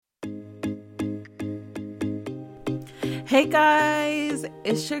Hey guys,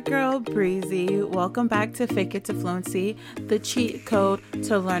 it's your girl Breezy. Welcome back to Fake It to Fluency, the cheat code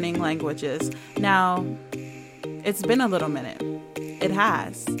to learning languages. Now, it's been a little minute. It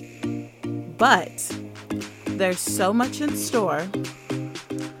has. But there's so much in store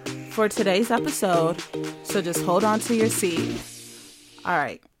for today's episode, so just hold on to your seat. All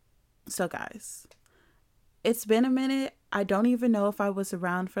right. So guys, it's been a minute. I don't even know if I was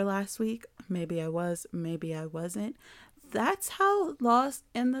around for last week. Maybe I was, maybe I wasn't. That's how lost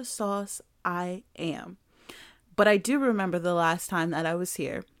in the sauce I am. But I do remember the last time that I was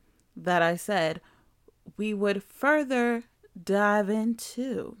here that I said we would further dive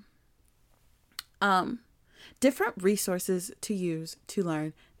into different resources to use to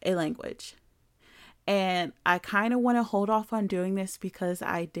learn a language. And I kind of want to hold off on doing this because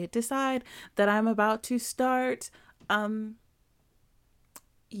I did decide that I'm about to start YouTubing.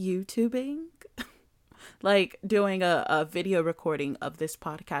 Like doing a video recording of this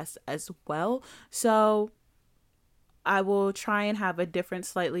podcast as well. So I will try and have a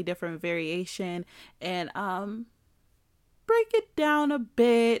slightly different variation and break it down a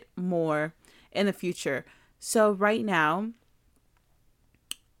bit more in the future. So right now,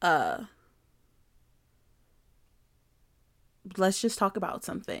 let's just talk about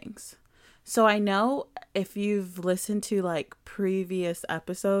some things. So I know if you've listened to like previous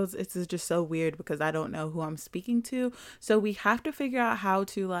episodes, it's just so weird because I don't know who I'm speaking to. So we have to figure out how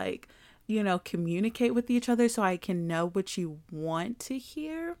to communicate with each other so I can know what you want to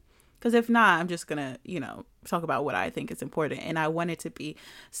hear. Because if not, I'm just going to, talk about what I think is important. And I want it to be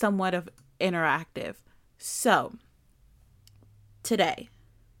somewhat of interactive. So today,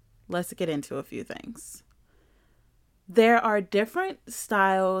 let's get into a few things. There are different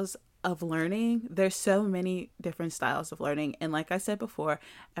styles of learning. There's so many different styles of learning. And like I said before,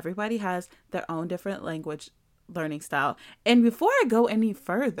 everybody has their own different language learning style. And before I go any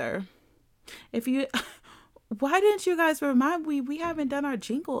further, why didn't you guys remind me we haven't done our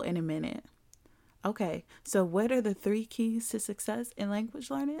jingle in a minute? Okay, so what are the 3 keys to success in language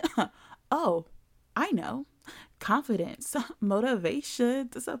learning? Oh, I know. Confidence, motivation,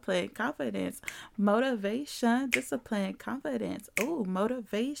 discipline, confidence, motivation, discipline, confidence. Oh,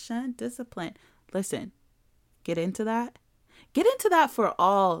 motivation, discipline. Listen, get into that. Get into that for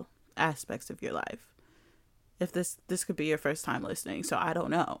all aspects of your life. If this could be your first time listening, so I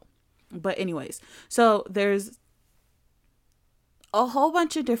don't know. But anyways, so there's a whole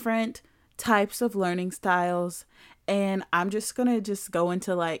bunch of different types of learning styles, and I'm just going to go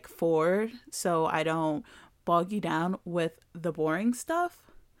into like 4 so I don't bog you down with the boring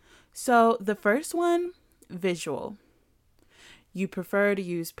stuff. So the first one, visual. You prefer to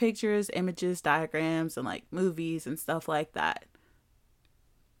use pictures, images, diagrams, and like movies and stuff like that.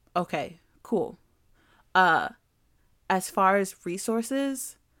 Okay, cool. As far as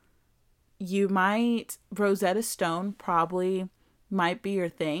resources, Rosetta Stone probably might be your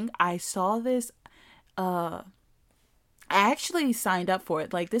thing. I saw this, I actually signed up for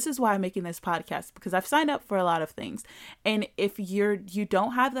it. Like, this is why I'm making this podcast, because I've signed up for a lot of things. And if you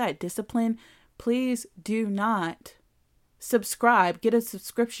don't have that discipline, please do not get a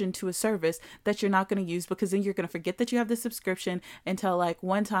subscription to a service that you're not going to use, because then you're going to forget that you have the subscription until like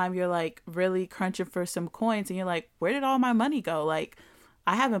one time you're like really crunching for some coins and you're like, where did all my money go? Like,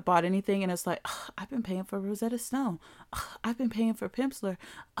 I haven't bought anything, and it's like, I've been paying for Rosetta Stone. I've been paying for Pimsleur.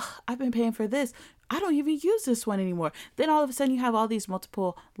 I've been paying for this. I don't even use this one anymore. Then all of a sudden you have all these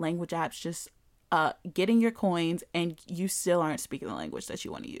multiple language apps just getting your coins, and you still aren't speaking the language that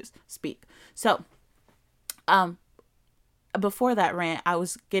you want to speak. So before that rant, I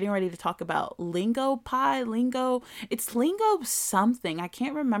was getting ready to talk about Lingo. It's Lingo something. I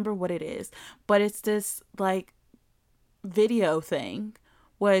can't remember what it is, but it's this like video thing,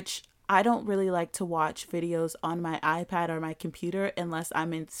 which I don't really like to watch videos on my iPad or my computer unless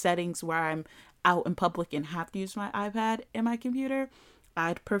I'm in settings where I'm out in public and have to use my iPad and my computer.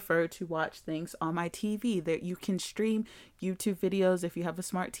 I'd prefer to watch things on my TV. That you can stream YouTube videos if you have a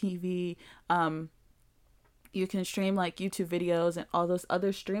smart TV. You can stream like YouTube videos, and all those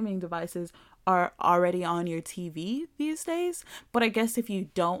other streaming devices are already on your TV these days. But I guess if you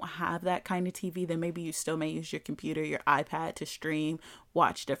don't have that kind of TV, then maybe you still may use your computer, your iPad to stream,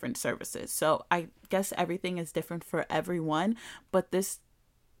 watch different services. So I guess everything is different for everyone. But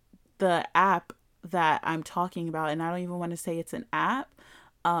the app that I'm talking about, and I don't even want to say it's an app,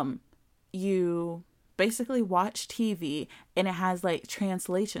 you basically watch TV and it has like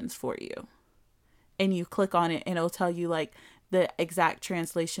translations for you. And you click on it and it'll tell you like the exact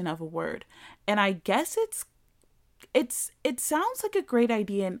translation of a word. And I guess it sounds like a great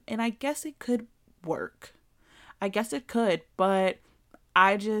idea, and I guess it could work. I guess it could, but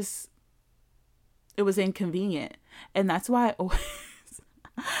I just, it was inconvenient. And that's why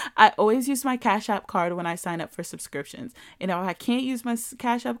I always use my Cash App card when I sign up for subscriptions. And if I can't use my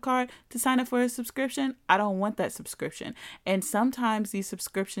Cash App card to sign up for a subscription, I don't want that subscription. And sometimes these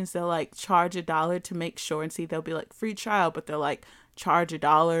subscriptions, they'll like charge $1 to make sure, and see, they'll be like free trial, but they're like charge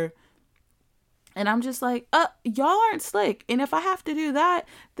 $1. And I'm just like, y'all aren't slick. And if I have to do that,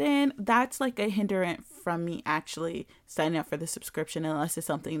 then that's like a hindrance from me actually signing up for the subscription, unless it's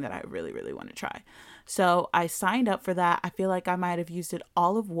something that I really, really want to try. So I signed up for that. I feel like I might have used it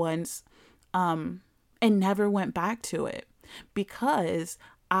all of once, and never went back to it, because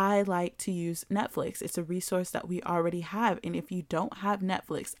I like to use Netflix. It's a resource that we already have. And if you don't have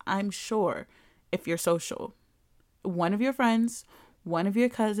Netflix, I'm sure if you're social, one of your friends, one of your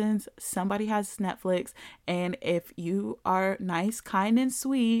cousins, somebody has Netflix. And if you are nice, kind, and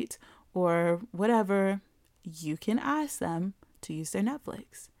sweet, or whatever, you can ask them to use their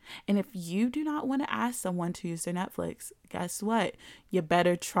Netflix. And if you do not want to ask someone to use their Netflix, guess what? You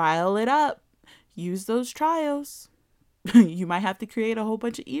better trial it up. Use those trials. You might have to create a whole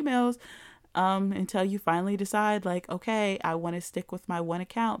bunch of emails until you finally decide, like, okay, I want to stick with my one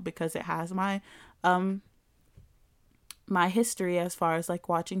account because it has my my history as far as like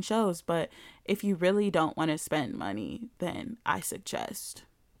watching shows. But if you really don't want to spend money, then I suggest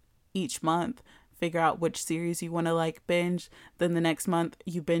each month figure out which series you want to like binge. Then the next month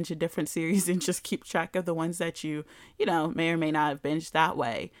you binge a different series, and just keep track of the ones that you know, may or may not have binged. That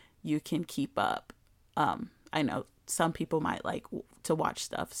way you can keep up. I know some people might like to watch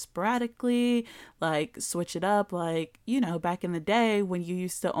stuff sporadically, like switch it up, like, you know, back in the day when you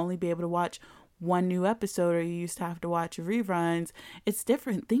used to only be able to watch one new episode, or you used to have to watch reruns. It's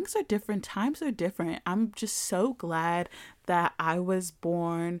different. Things are different. Times are different. I'm just so glad that I was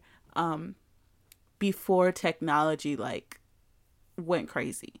born before technology like went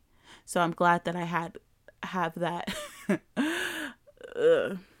crazy. So I'm glad that I have that.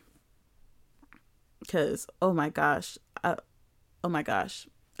 Because oh my gosh.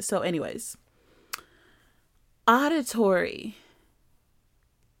 So anyways, auditory.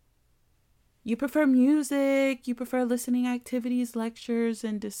 You prefer music, you prefer listening activities, lectures,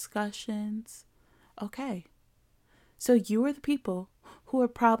 and discussions. Okay. So you are the people who are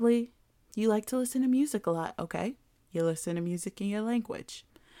probably, you like to listen to music a lot, okay? You listen to music in your language.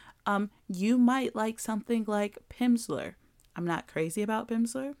 You might like something like Pimsleur. I'm not crazy about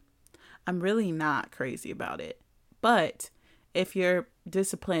Pimsleur. I'm really not crazy about it. But if you're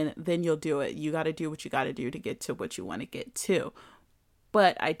disciplined, then you'll do it. You got to do what you got to do to get to what you want to get to.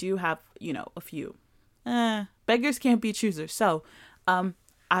 But I do have, you know, a few. Beggars can't be choosers. So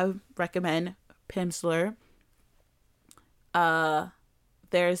I recommend Pimsleur.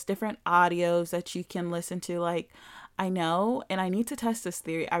 There's different audios that you can listen to. Like, I know, and I need to test this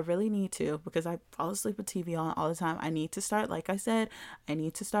theory. I really need to, because I fall asleep with TV on all the time. I need to start, like I said, I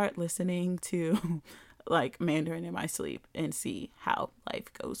need to start listening to like Mandarin in my sleep and see how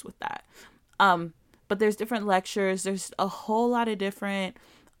life goes with that. But there's different lectures. There's a whole lot of different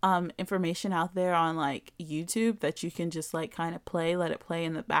information out there on like YouTube that you can just like kind of let it play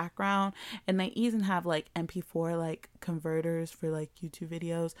in the background. And they even have like MP4 like converters for like YouTube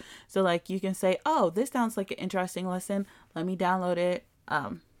videos. So like you can say, oh, this sounds like an interesting lesson. Let me download it.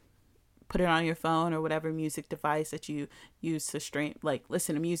 Put it on your phone or whatever music device that you use to stream, like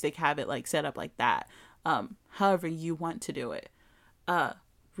listen to music, have it like set up like that. However you want to do it.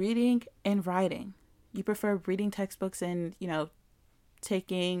 Reading and writing. You prefer reading textbooks and, you know,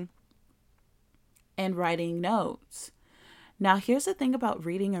 taking and writing notes. Now, here's the thing about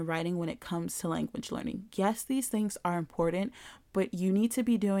reading and writing when it comes to language learning. Yes, these things are important, but you need to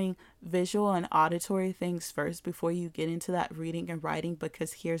be doing visual and auditory things first before you get into that reading and writing,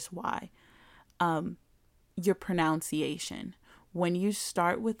 because here's why. Your pronunciation. When you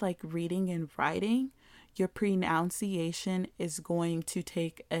start with like reading and writing, your pronunciation is going to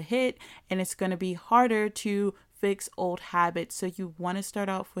take a hit, and it's going to be harder to fix old habits. So you want to start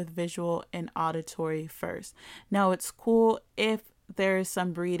off with visual and auditory first. Now, it's cool if there is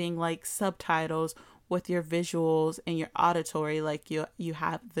some reading, like subtitles, with your visuals and your auditory, like you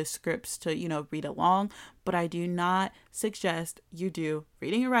have the scripts to, you know, read along. But I do not suggest you do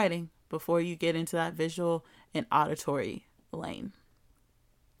reading and writing before you get into that visual and auditory lane.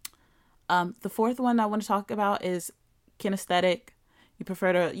 The fourth one I want to talk about is kinesthetic. You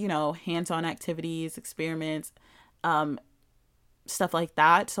prefer to, you know, hands-on activities, experiments, stuff like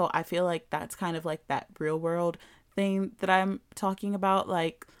that. So I feel like that's kind of like that real world thing that I'm talking about,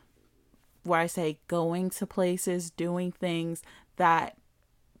 like where I say going to places, doing things that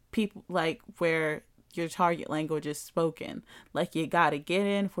people like, where your target language is spoken. Like, you got to get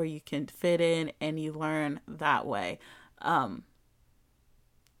in where you can fit in, and you learn that way,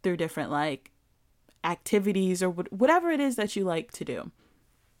 through different like activities or whatever it is that you like to do.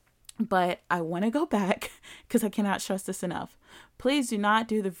 But I want to go back because I cannot stress this enough. Please do not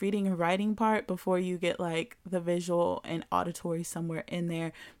do the reading and writing part before you get like the visual and auditory somewhere in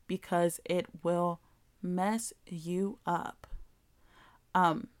there, because it will mess you up.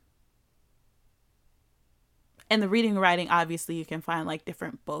 And the reading and writing, obviously, you can find like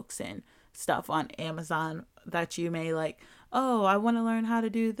different books and stuff on Amazon that you may like, oh, I want to learn how to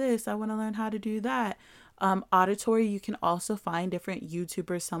do this. I want to learn how to do that. Auditory, you can also find different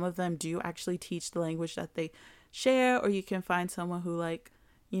YouTubers. Some of them do actually teach the language that they share, or you can find someone who like,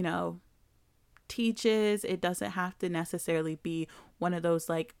 you know, teaches. It doesn't have to necessarily be one of those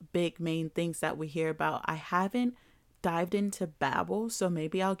like big main things that we hear about. I haven't dived into Babbel, so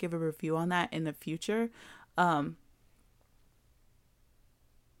maybe I'll give a review on that in the future. And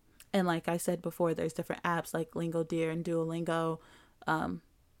like I said before, there's different apps like Lingo Deer and Duolingo,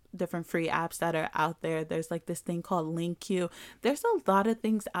 different free apps that are out there. There's like this thing called LinkQ. There's a lot of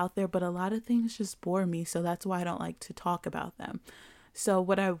things out there, but a lot of things just bore me. So that's why I don't like to talk about them. So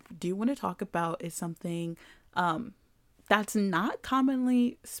what I do want to talk about is something that's not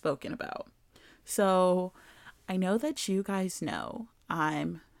commonly spoken about. So I know that you guys know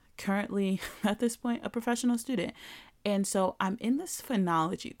I'm currently at this point a professional student. And so I'm in this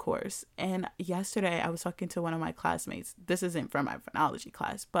phonology course. And yesterday I was talking to one of my classmates. This isn't from my phonology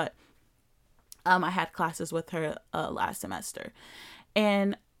class, but I had classes with her last semester.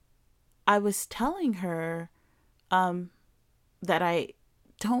 And I was telling her that I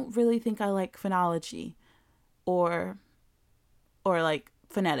don't really think I like phonology or like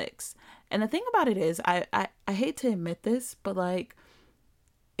phonetics. And the thing about it is, I hate to admit this, but like,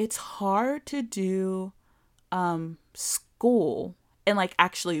 it's hard to do school and like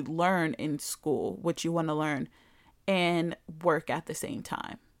actually learn in school what you want to learn and work at the same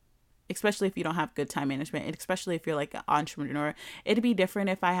time, especially if you don't have good time management, and especially if you're like an entrepreneur. It'd be different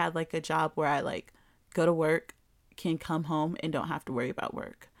if I had like a job where I like go to work, can come home, and don't have to worry about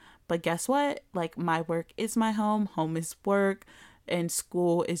work. But guess what? Like, my work is my home, home is work, and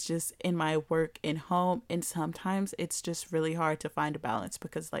school is just in my work and home. And sometimes it's just really hard to find a balance,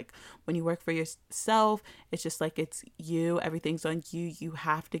 because like when you work for yourself, it's just like it's you, everything's on you. You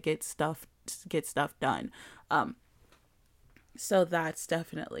have to get stuff done. So that's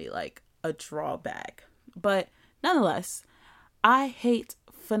definitely like a drawback. But nonetheless, I hate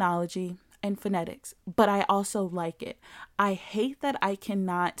phonology and phonetics, but I also like it. I hate that I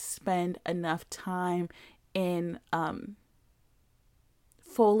cannot spend enough time in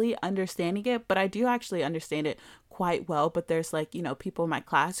fully understanding it, but I do actually understand it quite well. But there's like, you know, people in my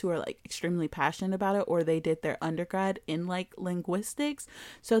class who are like extremely passionate about it, or they did their undergrad in like linguistics,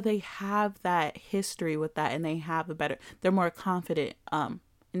 so they have that history with that, and they have they're more confident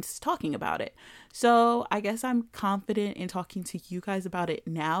in talking about it. So I guess I'm confident in talking to you guys about it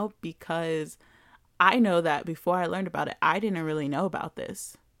now, because I know that before I learned about it, I didn't really know about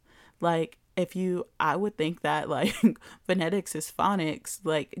this. Like, I would think that like phonetics is phonics,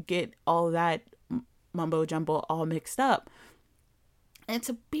 like get all that mumbo jumbo all mixed up. And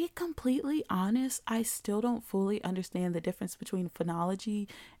to be completely honest, I still don't fully understand the difference between phonology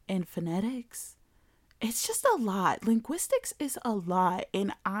and phonetics. It's just a lot. Linguistics is a lot.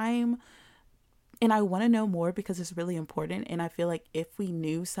 And I want to know more, because it's really important. And I feel like if we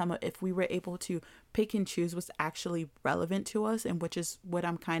were able to pick and choose what's actually relevant to us, and which is what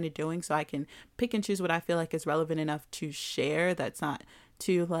I'm kind of doing, so I can pick and choose what I feel like is relevant enough to share, that's not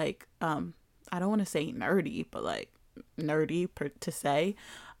too like, I don't want to say nerdy, but like nerdy to say,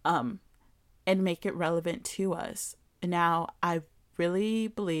 and make it relevant to us. Now, I really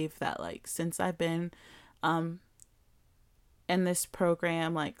believe that like, since I've been in this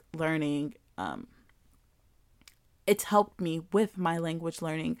program, like learning, it's helped me with my language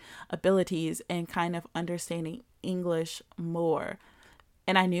learning abilities and kind of understanding English more.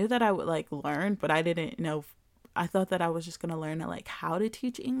 And I knew that I would like learn, but I didn't know. I thought that I was just going to learn like how to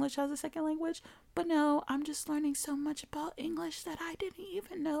teach English as a second language. But no, I'm just learning so much about English that I didn't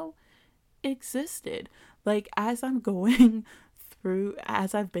even know existed. Like, as I've been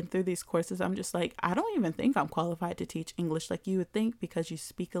through these courses, I'm just like, I don't even think I'm qualified to teach English. Like, you would think because you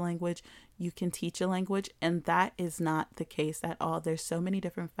speak a language, you can teach a language. And that is not the case at all. There's so many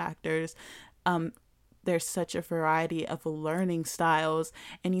different factors. There's such a variety of learning styles,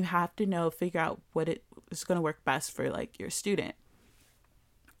 and you have to figure out what is going to work best for like your student.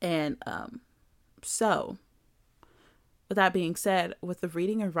 And so with that being said, with the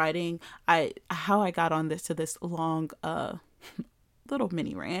reading and writing, how I got on this long little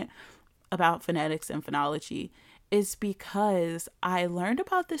mini rant about phonetics and phonology is because I learned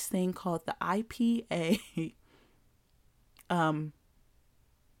about this thing called the IPA.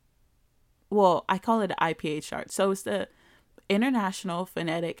 Well, I call it an IPA chart. So it's the International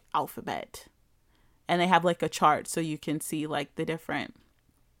Phonetic Alphabet. And they have like a chart so you can see like the different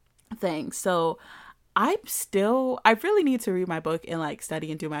things. So I really need to read my book and like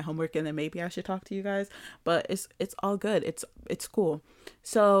study and do my homework, and then maybe I should talk to you guys, but it's all good. It's cool.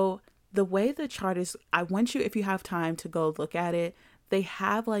 So the way the chart is, I want you, if you have time, to go look at it. They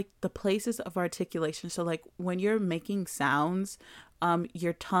have like the places of articulation. So like when you're making sounds,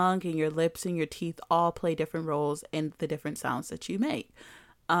 your tongue and your lips and your teeth all play different roles in the different sounds that you make.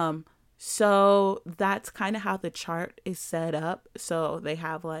 So that's kind of how the chart is set up. So they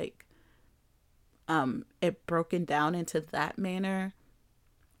have like it broken down into that manner.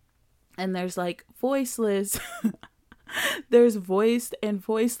 And there's like voiceless, there's voiced and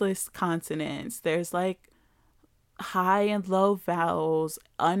voiceless consonants. There's like high and low vowels,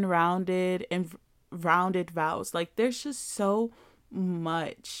 unrounded and rounded vowels. Like there's just so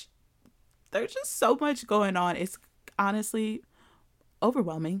much. There's just so much going on. It's honestly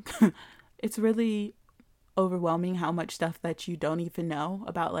overwhelming. It's really overwhelming how much stuff that you don't even know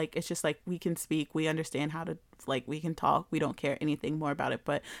about. Like it's just like we can speak, we understand how to, like we can talk, we don't care anything more about it,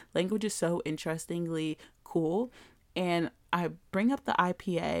 but language is so interestingly cool. And I bring up the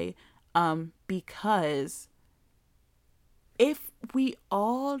IPA because if we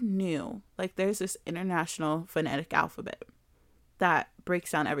all knew, like there's this International Phonetic Alphabet that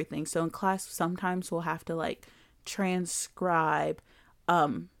breaks down everything. So in class sometimes we'll have to like transcribe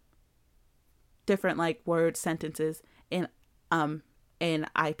different like word sentences in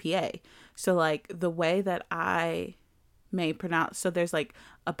IPA. So like the way that I may pronounce, so there's like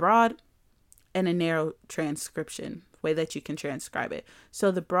a broad and a narrow transcription way that you can transcribe it.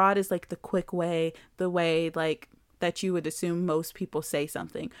 So the broad is like the quick way, the way like that you would assume most people say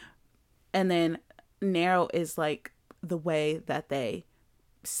something. And then narrow is like the way that they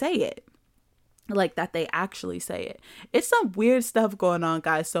say it, like that they actually say it. It's some weird stuff going on,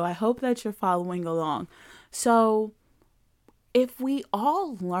 guys, so I hope that you're following along. So if we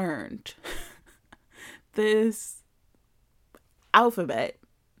all learned this alphabet,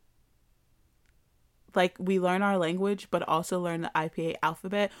 like we learn our language but also learn the IPA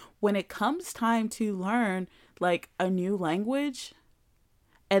alphabet, when it comes time to learn like a new language,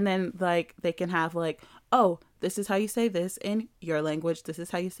 and then like they can have like, oh, this is how you say this in your language, this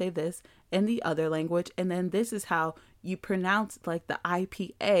is how you say this in the other language, and then this is how you pronounce like the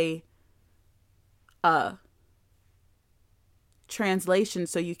IPA translation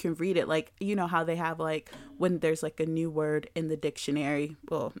so you can read it. Like, you know how they have like when there's like a new word in the dictionary,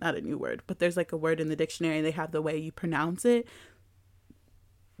 well, not a new word, but there's like a word in the dictionary and they have the way you pronounce it.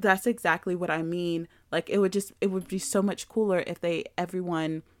 That's exactly what I mean. Like it would be so much cooler if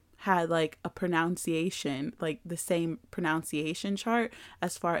everyone had like a pronunciation, like the same pronunciation chart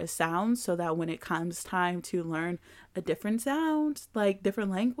as far as sounds, so that when it comes time to learn a different sound, like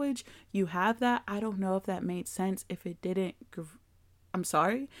different language, you have that. I don't know if that made sense. If it didn't, I'm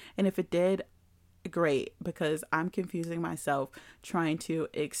sorry. And if it did, great, because I'm confusing myself trying to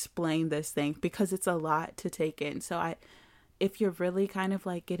explain this thing because it's a lot to take in. So if you're really kind of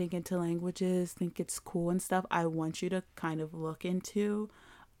like getting into languages, think it's cool and stuff, I want you to kind of look into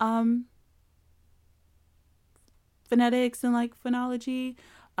phonetics and like phonology,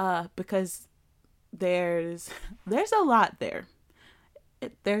 because there's a lot there.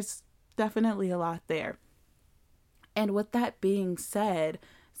 There's definitely a lot there. And with that being said,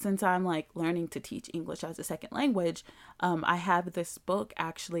 since I'm like learning to teach English as a second language, I have this book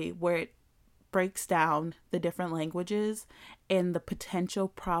actually where it breaks down the different languages and the potential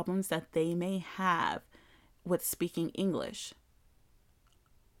problems that they may have with speaking English.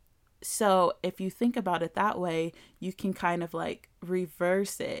 So if you think about it that way, you can kind of like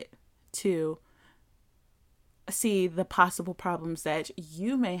reverse it to see the possible problems that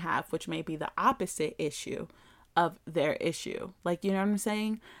you may have, which may be the opposite issue of their issue. Like, you know what I'm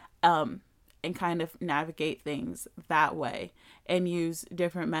saying? And kind of navigate things that way and use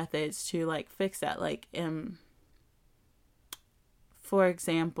different methods to like fix that. Like, for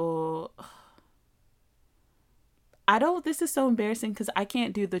example, this is so embarrassing because I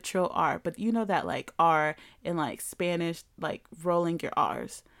can't do the trill R, but you know that like R in like Spanish, like rolling your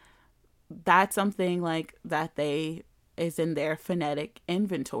R's. That's something like that is in their phonetic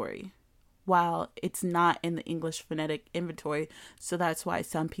inventory, while it's not in the English phonetic inventory. So that's why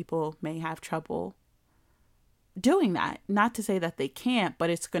some people may have trouble doing that. Not to say that they can't, but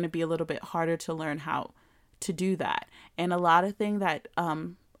it's going to be a little bit harder to learn how to do that. And a lot of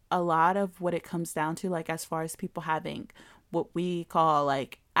what it comes down to, like as far as people having what we call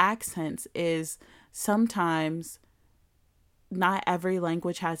like accents, is sometimes not every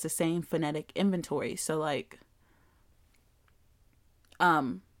language has the same phonetic inventory. So like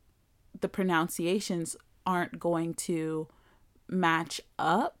the pronunciations aren't going to match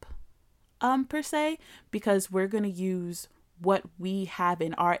up per se, because we're going to use what we have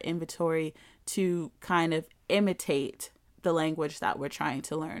in our inventory to kind of imitate the language that we're trying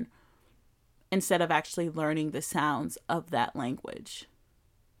to learn, instead of actually learning the sounds of that language.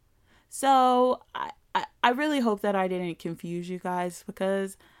 So I really hope that I didn't confuse you guys,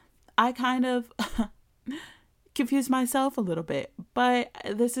 because I kind of confused myself a little bit. But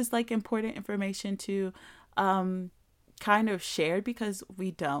this is like important information to kind of share, because we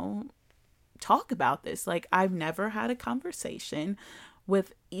don't talk about this. Like I've never had a conversation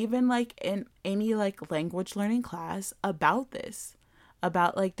with even like in any like language learning class about this,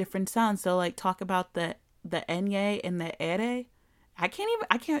 about like different sounds. So like talk about the enye and the ere. I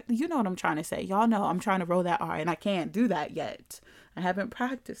can't, you know what I'm trying to say. Y'all know I'm trying to roll that R and I can't do that yet. I haven't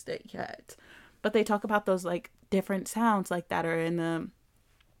practiced it yet. But they talk about those like different sounds like that are in the,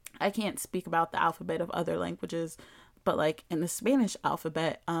 I can't speak about the alphabet of other languages, but like in the Spanish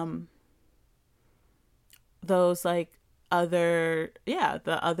alphabet, those like other, yeah,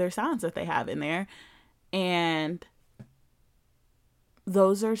 the other sounds that they have in there. And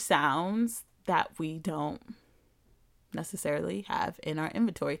those are sounds that we don't necessarily have in our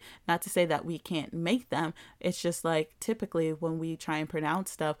inventory. Not to say that we can't make them. It's just like typically when we try and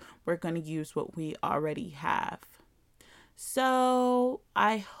pronounce stuff, we're going to use what we already have. So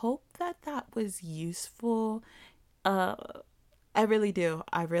I hope that that was useful. I really do.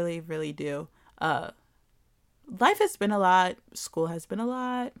 I really, really do. Life has been a lot. School has been a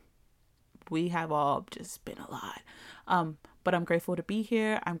lot. We have all just been a lot. But I'm grateful to be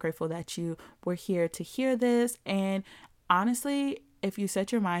here. I'm grateful that you were here to hear this. And honestly, if you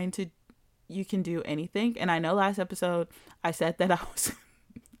set your mind to, you can do anything. And I know last episode I said that I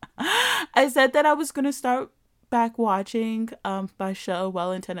was going to start back watching my show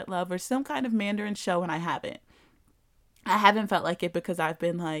Well Intended Love, or some kind of Mandarin show, and I haven't felt like it, because I've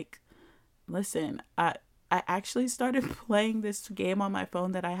been like, listen, I actually started playing this game on my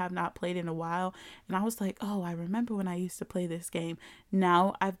phone that I have not played in a while. And I was like, oh, I remember when I used to play this game.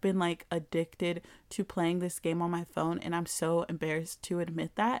 Now I've been like addicted to playing this game on my phone. And I'm so embarrassed to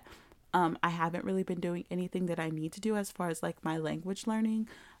admit that. I haven't really been doing anything that I need to do as far as like my language learning.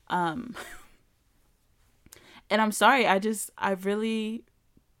 And I'm sorry. I really,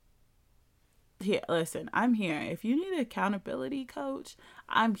 here, listen, I'm here. If you need an accountability coach,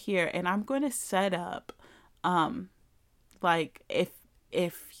 I'm here, and I'm going to set up like if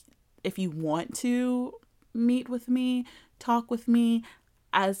you want to meet with me, talk with me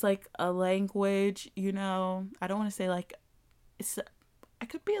as like a language, you know, I don't want to say like I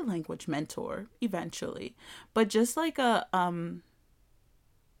could be a language mentor eventually, but just like a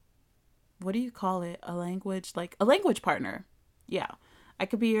what do you call it? A language, like a language partner. Yeah. I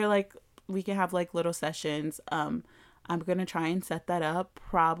could be your like, we can have like little sessions. I'm going to try and set that up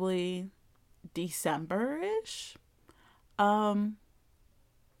probably December-ish.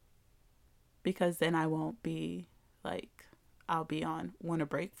 Because then I won't be like, I'll be on winter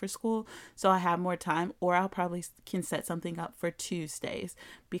break for school. So I have more time, or I'll probably can set something up for Tuesdays,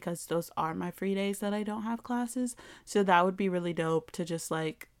 because those are my free days that I don't have classes. So that would be really dope to just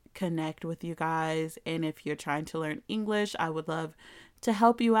like connect with you guys. And if you're trying to learn English, I would love to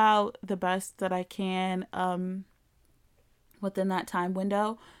help you out the best that I can within that time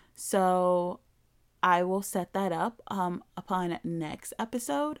window. So I will set that up upon next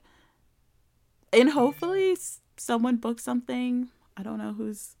episode. And hopefully someone books something. I don't know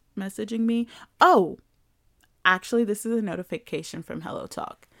who's messaging me. Oh, actually, this is a notification from Hello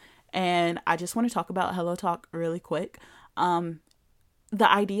Talk. And I just want to talk about Hello Talk really quick. The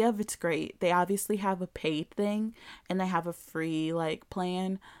idea of it's great. They obviously have a paid thing and they have a free like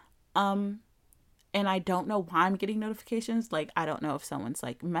plan. And I don't know why I'm getting notifications. Like, I don't know if someone's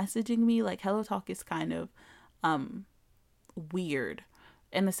like messaging me. Like, Hello Talk is kind of weird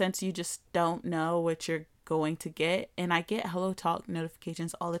in the sense you just don't know what you're going to get. And I get Hello Talk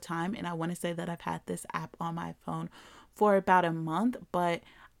notifications all the time. And I want to say that I've had this app on my phone for about a month, but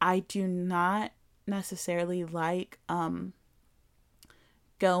I do not necessarily like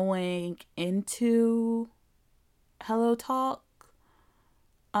going into Hello Talk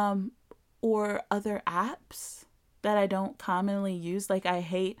or other apps that I don't commonly use. Like, I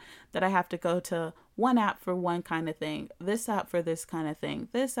hate that I have to go to one app for one kind of thing, this app for this kind of thing,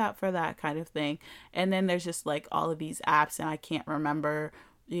 this app for that kind of thing. And then there's just like all of these apps, and I can't remember,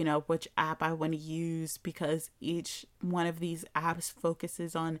 which app I want to use because each one of these apps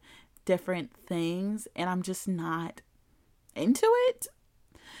focuses on different things, and I'm just not into it.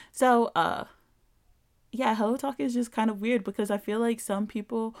 So, yeah, Hello Talk is just kind of weird because I feel like some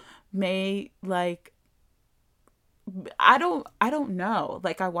people may like, I don't know.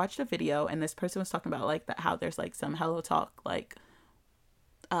 Like, I watched a video and this person was talking about like that, how there's like some Hello Talk, like,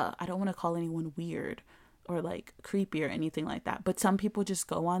 I don't want to call anyone weird or like creepy or anything like that, but some people just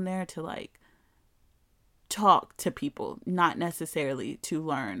go on there to like talk to people, not necessarily to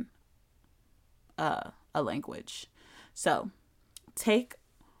learn a language. So take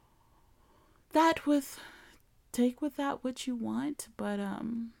that with that what you want, but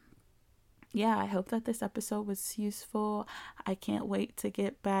yeah, I hope that this episode was useful. I can't wait to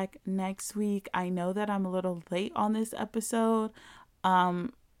get back next week. I know that I'm a little late on this episode,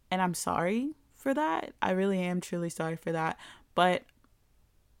 and I'm sorry for that. I really am truly sorry for that, but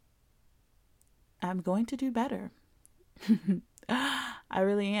I'm going to do better. I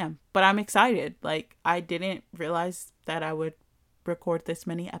really am, but I'm excited. Like, I didn't realize that I would record this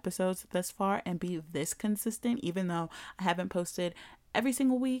many episodes this far and be this consistent, even though I haven't posted every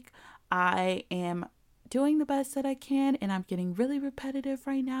single week. I am doing the best that I can, and I'm getting really repetitive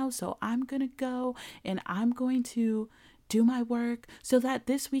right now. So I'm going to go and I'm going to do my work so that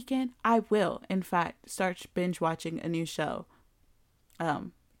this weekend I will, in fact, start binge watching a new show.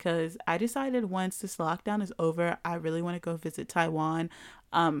 Because I decided once this lockdown is over, I really want to go visit Taiwan.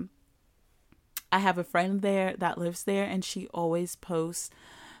 I have a friend there that lives there, and she always posts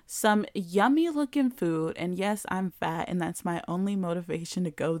some yummy looking food. And yes, I'm fat, and that's my only motivation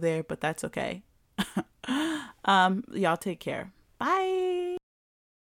to go there, but that's okay. Y'all take care. Bye.